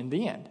in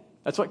the end.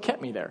 That's what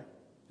kept me there.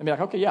 I'd be like,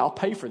 okay, yeah, I'll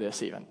pay for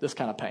this even, this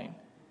kind of pain.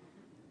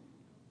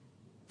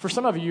 For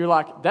some of you, you're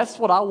like, that's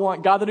what I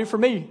want God to do for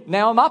me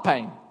now in my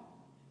pain.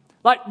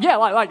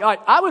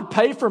 I would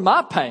pay for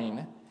my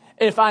pain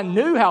if I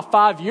knew how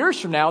 5 years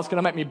from now it's going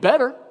to make me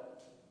better.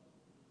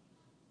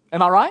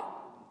 Am I right?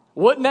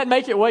 Wouldn't that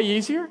make it way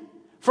easier?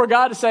 For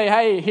God to say,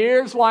 hey,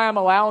 here's why I'm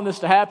allowing this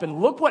to happen.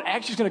 Look what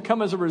actually is going to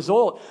come as a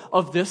result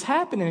of this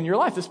happening in your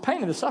life, this pain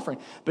and this suffering.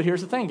 But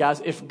here's the thing,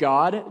 guys. If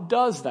God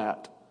does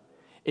that,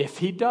 if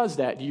He does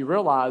that, do you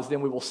realize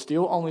then we will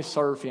still only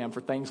serve Him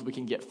for things we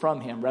can get from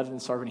Him rather than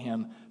serving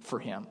Him for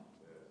Him?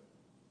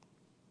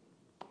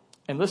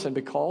 And listen,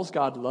 because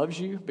God loves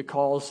you,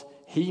 because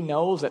He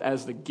knows that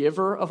as the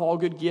giver of all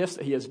good gifts,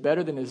 that He is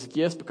better than His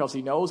gifts, because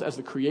He knows as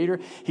the creator,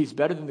 He's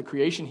better than the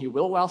creation, He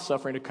will allow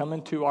suffering to come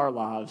into our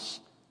lives.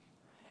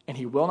 And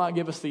He will not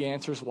give us the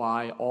answers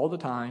why all the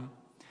time.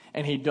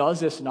 And He does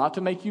this not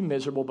to make you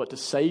miserable, but to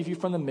save you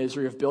from the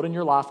misery of building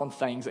your life on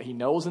things that He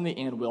knows in the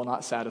end will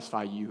not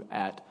satisfy you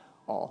at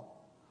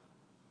all.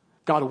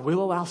 God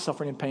will allow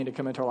suffering and pain to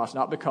come into our lives,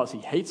 not because He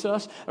hates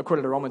us,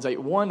 according to Romans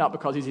 8:1, not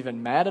because He's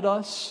even mad at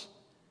us.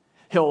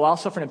 He'll allow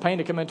suffering and pain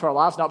to come into our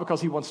lives, not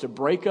because He wants to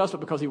break us, but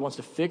because He wants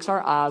to fix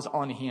our eyes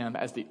on Him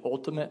as the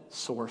ultimate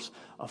source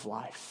of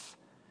life.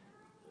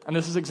 And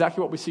this is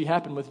exactly what we see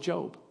happen with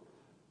Job.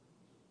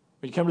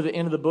 When you come to the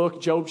end of the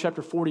book, Job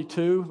chapter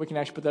 42, we can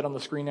actually put that on the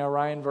screen now,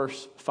 Ryan,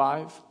 verse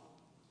 5.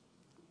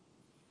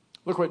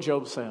 Look what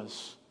Job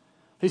says.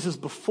 He says,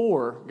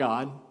 before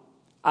God,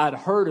 I'd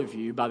heard of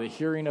you by the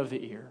hearing of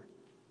the ear,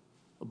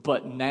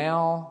 but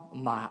now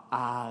my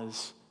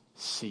eyes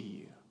see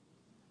you.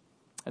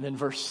 And then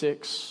verse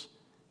 6,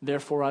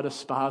 therefore I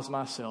despise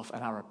myself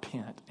and I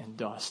repent in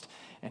dust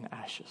and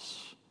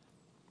ashes.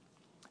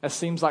 That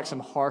seems like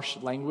some harsh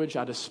language.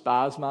 I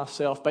despise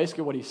myself.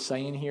 Basically what he's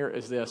saying here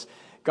is this: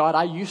 God,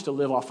 I used to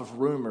live off of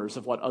rumors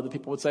of what other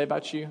people would say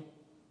about you,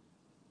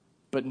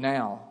 but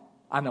now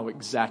I know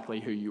exactly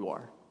who you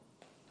are.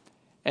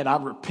 And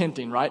I'm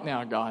repenting right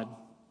now, God,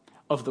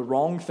 of the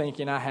wrong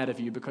thinking I had of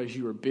you, because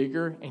you are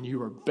bigger and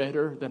you are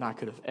better than I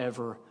could have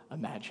ever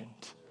imagined.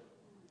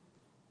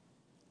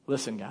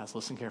 Listen, guys,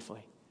 listen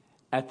carefully.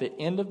 At the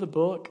end of the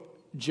book,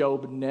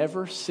 Job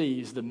never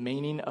sees the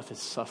meaning of his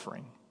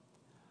suffering,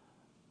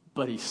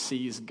 but he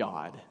sees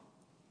God,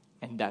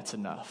 and that's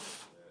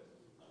enough.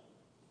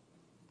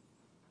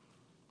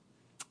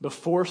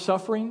 Before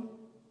suffering,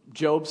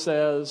 Job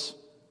says,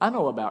 I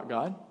know about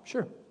God,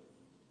 sure.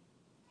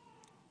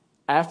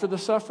 After the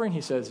suffering,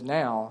 he says,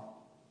 now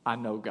I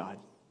know God.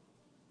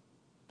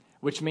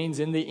 Which means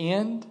in the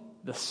end,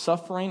 the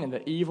suffering and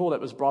the evil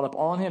that was brought up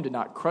on him did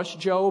not crush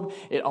Job.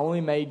 It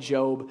only made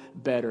Job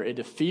better. It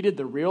defeated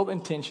the real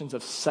intentions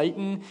of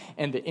Satan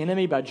and the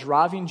enemy by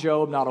driving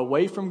Job not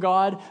away from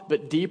God,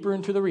 but deeper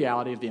into the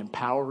reality of the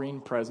empowering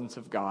presence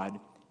of God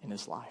in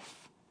his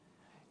life.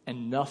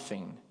 And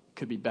nothing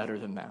could be better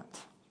than that.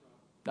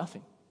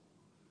 Nothing.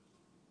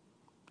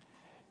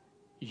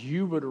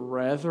 You would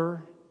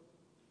rather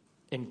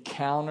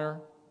encounter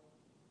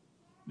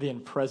the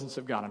presence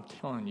of God, I'm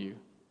telling you,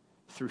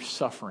 through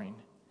suffering,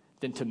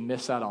 than to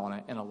miss out on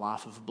it in a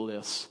life of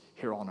bliss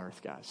here on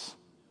earth, guys.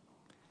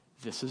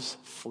 This is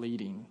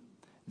fleeting.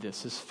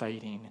 This is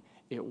fading.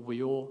 It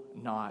will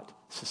not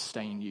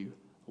sustain you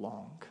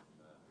long.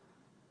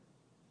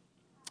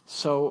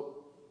 So,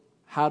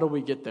 how do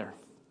we get there?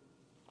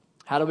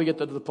 How do we get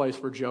to the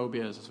place where Job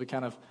is as we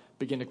kind of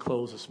begin to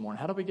close this morning?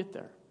 How do we get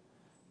there?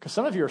 Because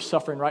some of you are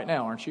suffering right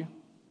now, aren't you?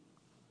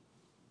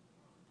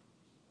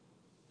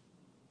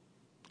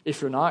 If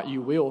you're not,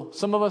 you will.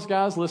 Some of us,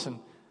 guys, listen,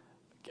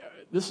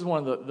 this is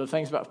one of the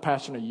things about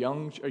pastoring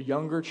a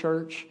younger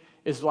church,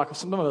 is like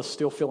some of us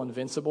still feel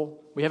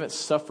invincible. We haven't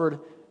suffered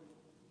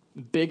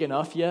big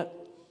enough yet.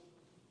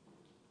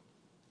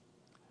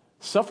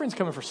 Suffering's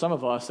coming for some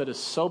of us that is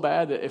so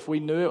bad that if we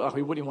knew it, like,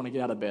 we wouldn't even want to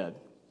get out of bed.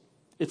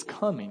 It's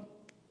coming.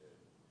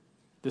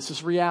 This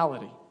is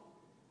reality.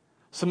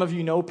 Some of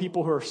you know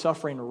people who are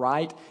suffering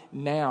right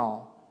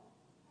now.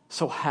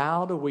 So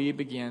how do we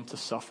begin to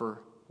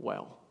suffer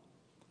well?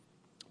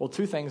 Well,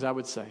 two things I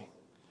would say.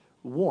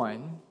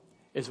 One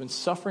is when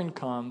suffering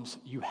comes,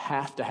 you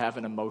have to have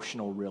an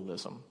emotional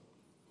realism.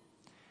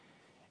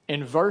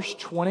 In verse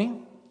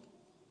 20,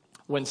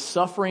 when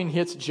suffering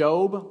hits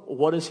Job,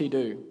 what does he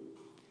do?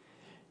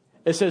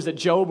 It says that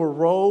Job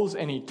arose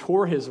and he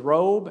tore his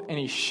robe and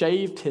he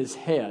shaved his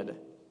head.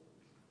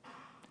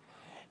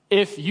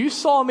 If you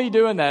saw me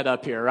doing that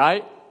up here,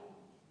 right?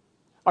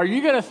 Are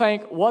you going to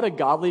think, what a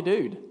godly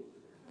dude?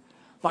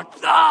 Like,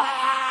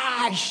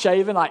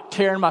 shaving, like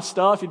tearing my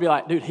stuff. You'd be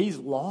like, dude, he's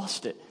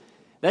lost it.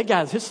 That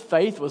guy's, his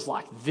faith was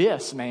like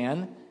this,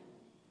 man.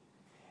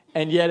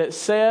 And yet it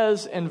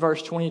says in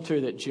verse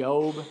 22 that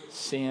Job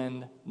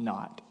sinned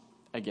not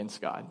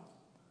against God.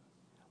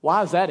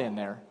 Why is that in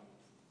there?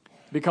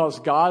 Because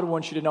God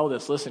wants you to know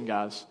this. Listen,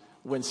 guys,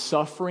 when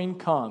suffering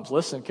comes,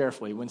 listen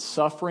carefully, when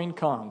suffering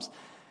comes,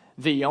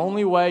 the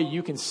only way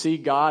you can see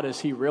God as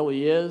he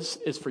really is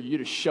for you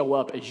to show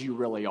up as you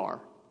really are.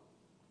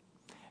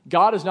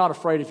 God is not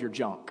afraid of your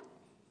junk.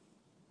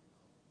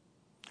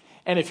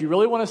 And if you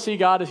really want to see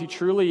God as he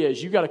truly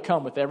is, you got to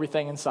come with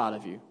everything inside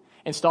of you.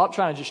 And stop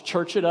trying to just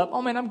church it up.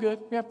 Oh, man, I'm good.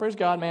 Yeah, praise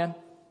God, man.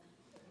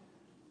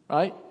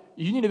 Right?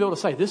 You need to be able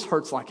to say, this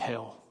hurts like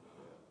hell.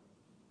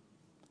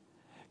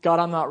 God,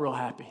 I'm not real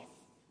happy.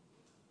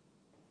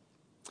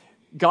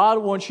 God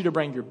wants you to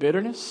bring your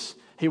bitterness.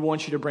 He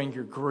wants you to bring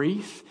your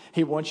grief.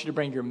 He wants you to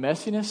bring your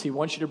messiness. He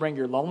wants you to bring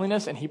your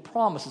loneliness. And he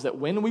promises that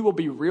when we will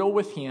be real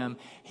with him,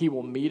 he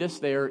will meet us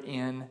there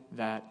in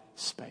that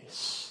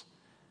space.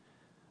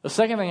 The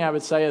second thing I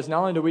would say is not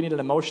only do we need an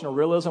emotional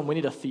realism, we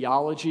need a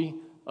theology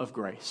of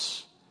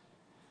grace.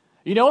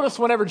 You notice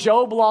whenever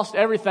Job lost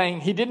everything,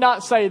 he did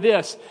not say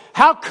this: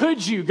 how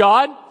could you,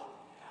 God?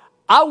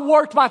 I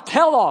worked my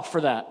tail off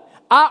for that.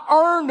 I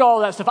earned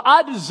all that stuff.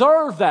 I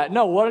deserve that.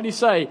 No, what did he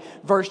say?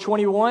 Verse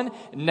 21,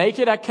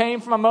 naked I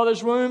came from my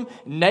mother's womb.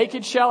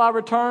 Naked shall I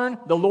return.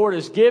 The Lord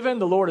is given.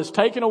 The Lord is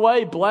taken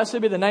away.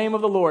 Blessed be the name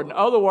of the Lord. In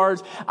other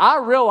words, I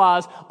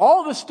realized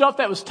all the stuff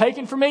that was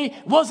taken from me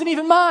wasn't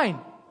even mine.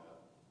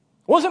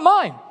 Wasn't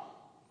mine.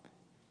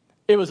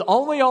 It was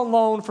only on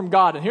loan from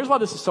God. And here's why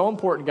this is so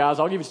important, guys.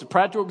 I'll give you just a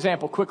practical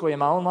example quickly in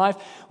my own life.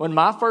 When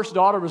my first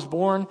daughter was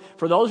born,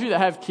 for those of you that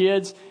have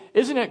kids,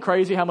 isn't it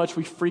crazy how much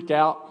we freak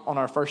out on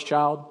our first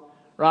child,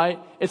 right?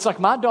 It's like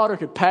my daughter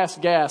could pass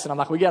gas, and I'm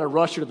like, we got to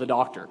rush her to the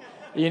doctor.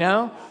 You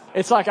know?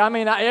 It's like,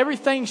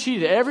 everything she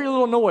did, every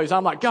little noise,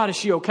 I'm like, God, is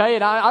she okay?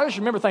 And I just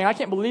remember thinking, I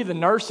can't believe the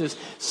nurses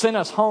sent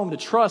us home to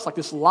trust like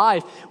this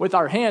life with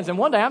our hands. And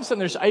one day I'm sitting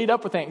there just ate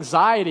up with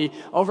anxiety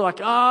over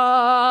like,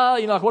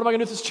 like, what am I going to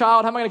do with this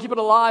child? How am I going to keep it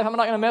alive? How am I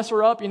not going to mess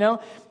her up,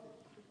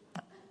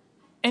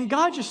 And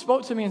God just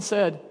spoke to me and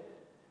said,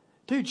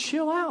 dude,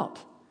 chill out.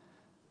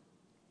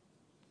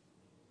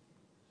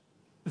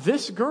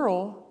 This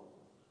girl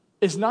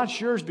is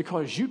not yours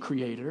because you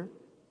created her.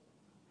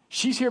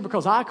 She's here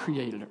because I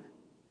created her.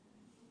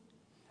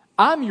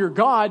 I'm your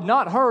God,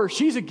 not her.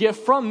 She's a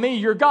gift from me,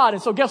 your God.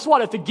 And so guess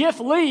what? If the gift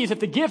leaves, if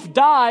the gift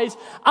dies,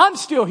 I'm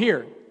still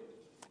here.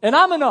 And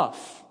I'm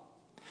enough.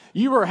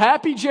 You were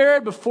happy,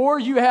 Jared, before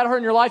you had her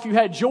in your life. You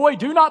had joy.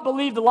 Do not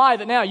believe the lie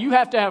that now you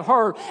have to have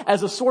her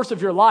as a source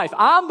of your life.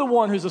 I'm the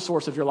one who's the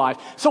source of your life.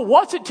 So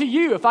what's it to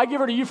you if I give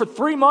her to you for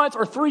 3 months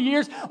or 3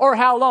 years or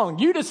how long?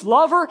 You just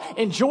love her,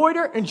 enjoy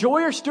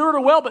her, steward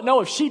her well. But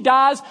no, if she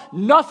dies,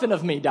 nothing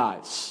of me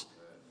dies.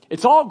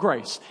 It's all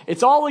grace.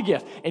 It's all a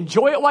gift.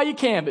 Enjoy it while you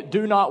can, but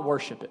do not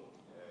worship it.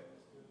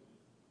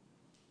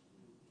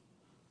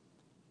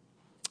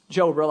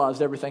 Job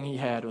realized everything he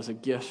had was a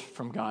gift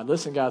from God.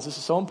 Listen, guys, this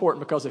is so important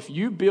because if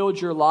you build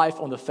your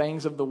life on the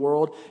things of the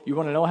world, you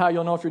want to know how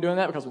you'll know if you're doing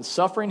that? Because when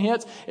suffering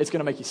hits, it's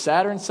going to make you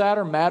sadder and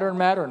sadder, madder and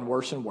madder, and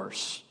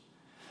worse.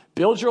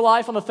 Build your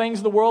life on the things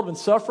of the world. When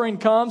suffering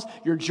comes,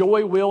 your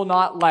joy will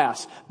not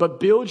last.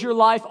 But build your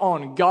life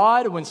on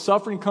God. When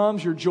suffering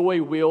comes, your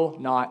joy will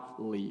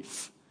not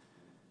leave.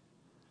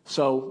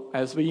 So,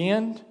 as we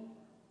end,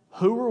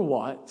 who or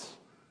what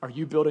are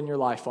you building your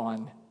life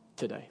on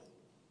today?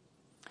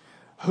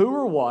 Who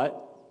or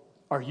what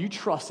are you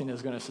trusting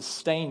is going to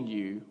sustain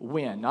you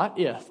when, not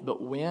if,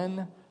 but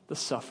when the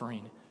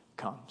suffering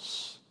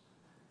comes?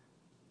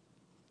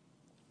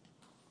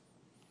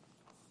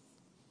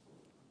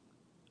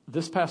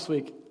 This past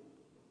week,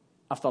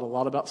 I've thought a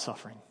lot about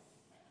suffering.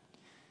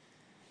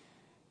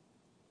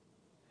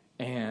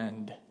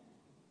 And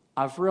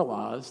I've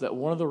realized that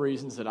one of the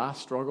reasons that I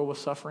struggle with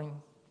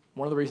suffering,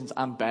 one of the reasons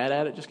I'm bad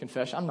at it, just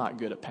confession, I'm not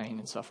good at pain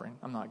and suffering.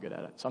 I'm not good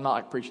at it. So I'm not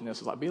like preaching this.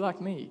 It's like, be like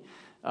me.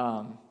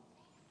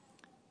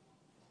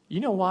 You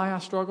know why I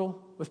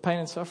struggle with pain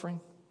and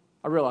suffering?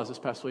 I realized this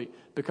past week.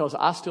 Because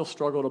I still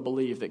struggle to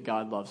believe that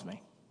God loves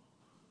me.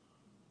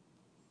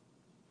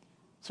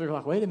 So you're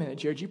like, wait a minute,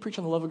 Jared, you preach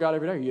on the love of God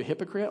every day. Are you a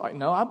hypocrite? Like,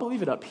 no, I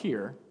believe it up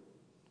here.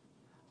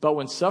 But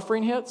when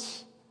suffering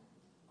hits,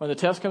 when the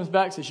test comes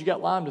back and says you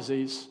got Lyme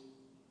disease,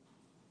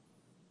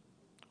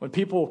 when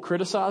people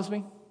criticize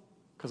me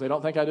because they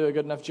don't think I do a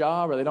good enough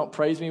job or they don't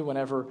praise me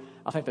whenever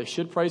I think they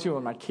should praise me,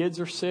 when my kids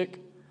are sick,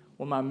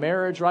 when my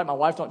marriage, my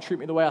wife don't treat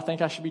me the way I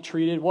think I should be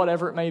treated,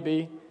 whatever it may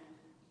be,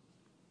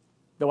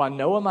 though I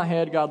know in my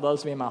head God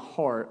loves me, in my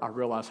heart, I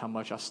realize how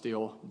much I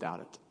still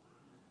doubt it.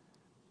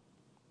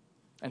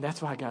 And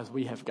that's why, guys,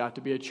 we have got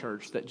to be a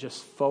church that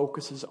just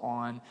focuses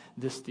on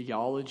this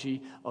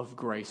theology of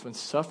grace. When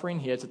suffering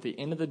hits, at the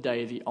end of the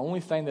day, the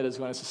only thing that is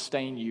going to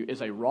sustain you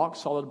is a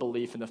rock-solid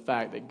belief in the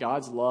fact that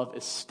God's love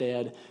is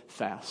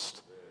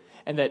steadfast.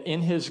 And that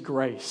in His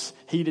grace,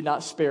 He did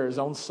not spare His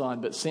own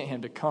Son, but sent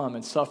Him to come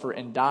and suffer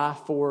and die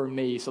for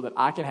me so that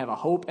I can have a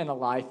hope and a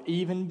life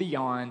even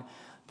beyond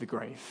the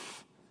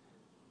grave.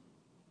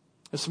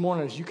 This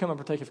morning, as you come and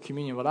partake of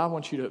communion, what I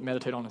want you to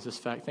meditate on is this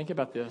fact. Think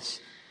about this.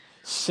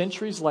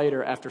 Centuries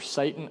later, after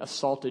Satan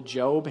assaulted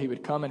Job, he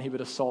would come and he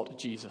would assault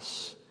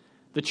Jesus,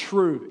 the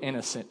true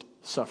innocent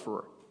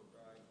sufferer.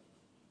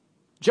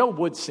 Job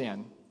would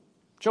sin.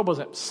 Job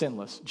wasn't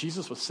sinless.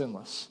 Jesus was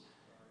sinless.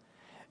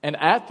 And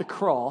at the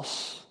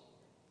cross,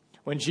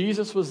 when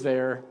Jesus was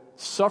there,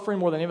 suffering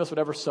more than any of us would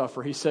ever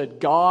suffer, He said,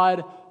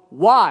 God,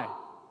 why?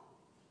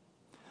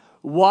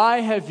 Why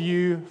have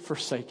you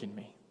forsaken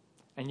me?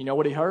 And you know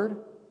what He heard?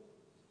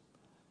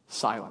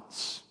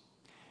 Silence.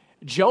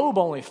 Job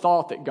only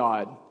thought that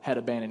God had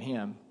abandoned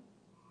him.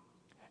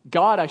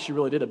 God actually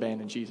really did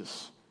abandon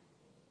Jesus.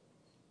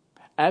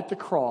 At the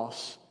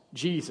cross,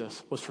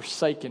 Jesus was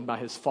forsaken by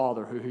His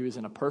Father, who He was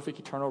in a perfect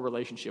eternal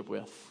relationship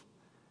with.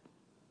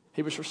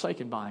 He was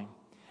forsaken by Him.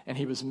 And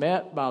He was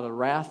met by the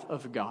wrath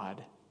of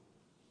God.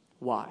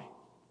 Why?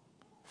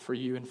 For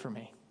you and for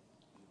me.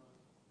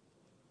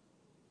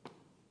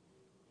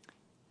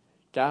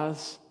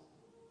 Guys,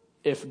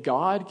 if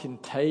God can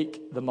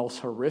take the most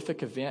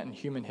horrific event in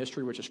human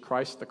history, which is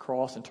Christ at the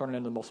cross, and turn it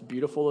into the most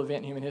beautiful event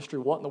in human history,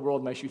 what in the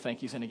world makes you think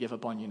He's going to give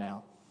up on you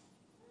now?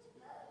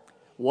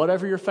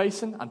 Whatever you're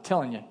facing, I'm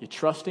telling you, you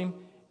trust Him,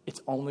 it's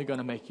only going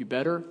to make you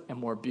better and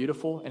more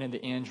beautiful, and in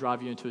the end,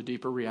 drive you into a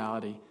deeper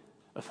reality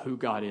of who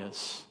God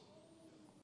is.